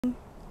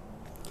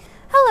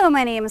Hello,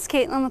 my name is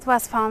Caitlin with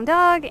West Palm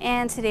Dog,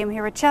 and today I'm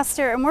here with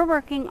Chester and we're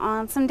working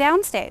on some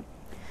downstay.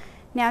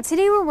 Now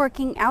today we're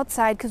working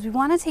outside because we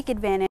want to take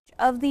advantage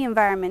of the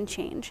environment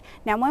change.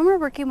 Now when we're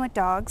working with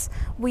dogs,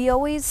 we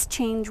always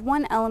change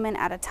one element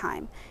at a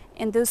time.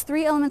 And those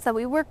three elements that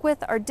we work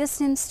with are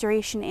distance,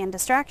 duration, and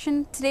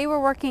distraction. Today we're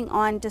working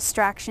on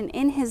distraction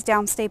in his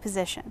downstay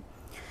position.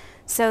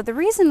 So the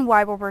reason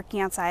why we're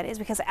working outside is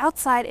because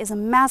outside is a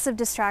massive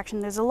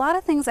distraction. There's a lot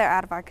of things that are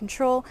out of our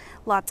control,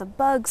 lots of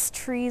bugs,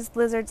 trees,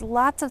 lizards,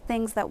 lots of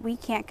things that we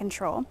can't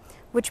control,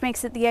 which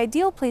makes it the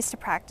ideal place to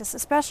practice,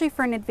 especially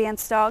for an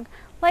advanced dog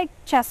like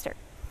Chester.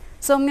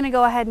 So I'm going to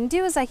go ahead and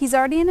do is that he's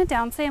already in a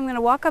downstay. I'm going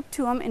to walk up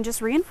to him and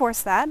just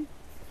reinforce that.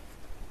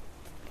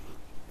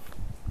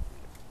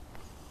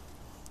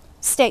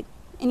 Stay.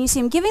 And you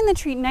see him giving the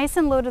treat nice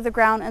and low to the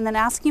ground and then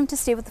asking him to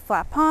stay with the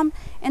flat palm.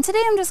 And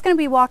today I'm just going to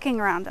be walking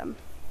around him.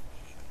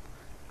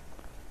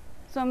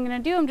 So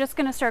I'm just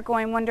going to start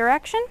going one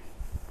direction.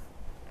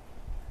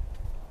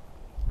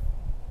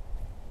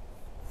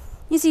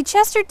 You see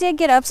Chester did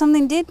get up,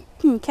 something did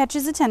catch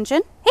his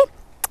attention. Hey!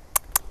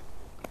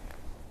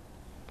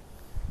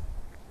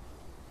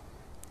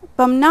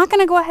 But I'm not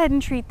going to go ahead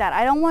and treat that.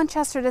 I don't want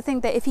Chester to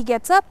think that if he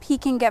gets up, he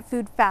can get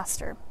food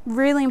faster.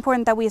 Really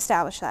important that we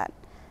establish that.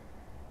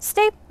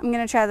 Stay. I'm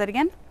going to try that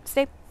again.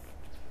 Stay.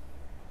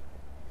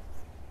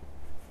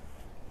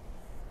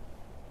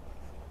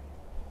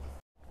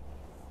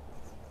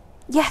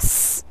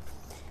 Yes.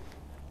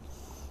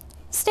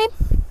 Stay.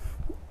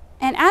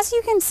 And as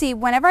you can see,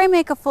 whenever I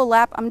make a full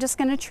lap, I'm just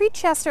going to treat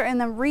Chester and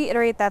then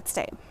reiterate that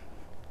stay.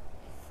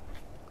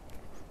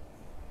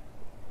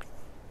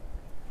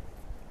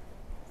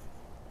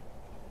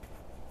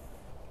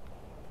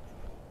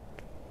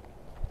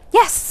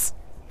 Yes.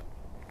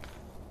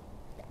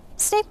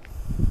 Stay.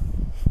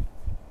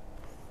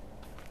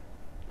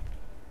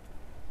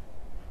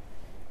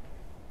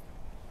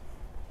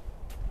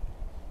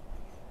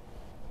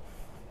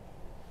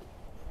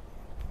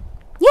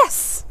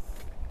 Yes.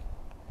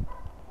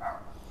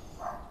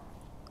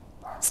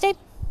 Stay.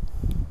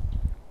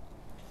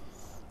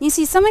 You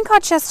see, something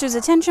caught Chester's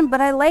attention,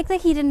 but I like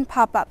that he didn't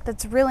pop up.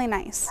 That's really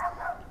nice.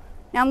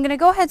 Now I'm going to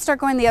go ahead and start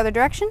going the other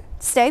direction.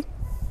 Stay.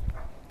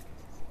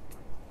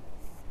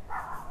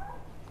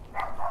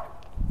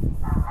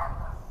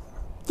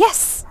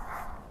 Yes.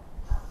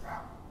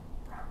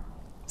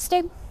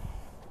 Stay. All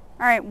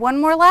right,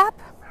 one more lap.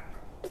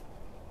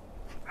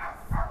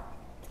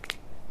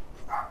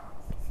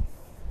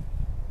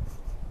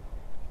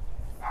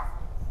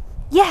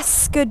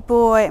 Yes, good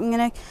boy. I'm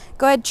going to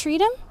go ahead and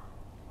treat him.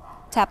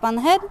 Tap on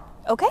the head.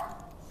 Okay.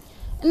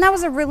 And that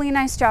was a really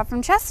nice job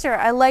from Chester.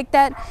 I like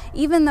that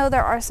even though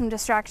there are some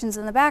distractions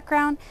in the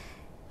background,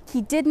 he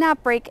did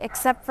not break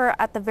except for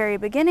at the very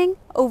beginning.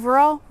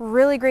 Overall,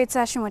 really great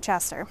session with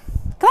Chester.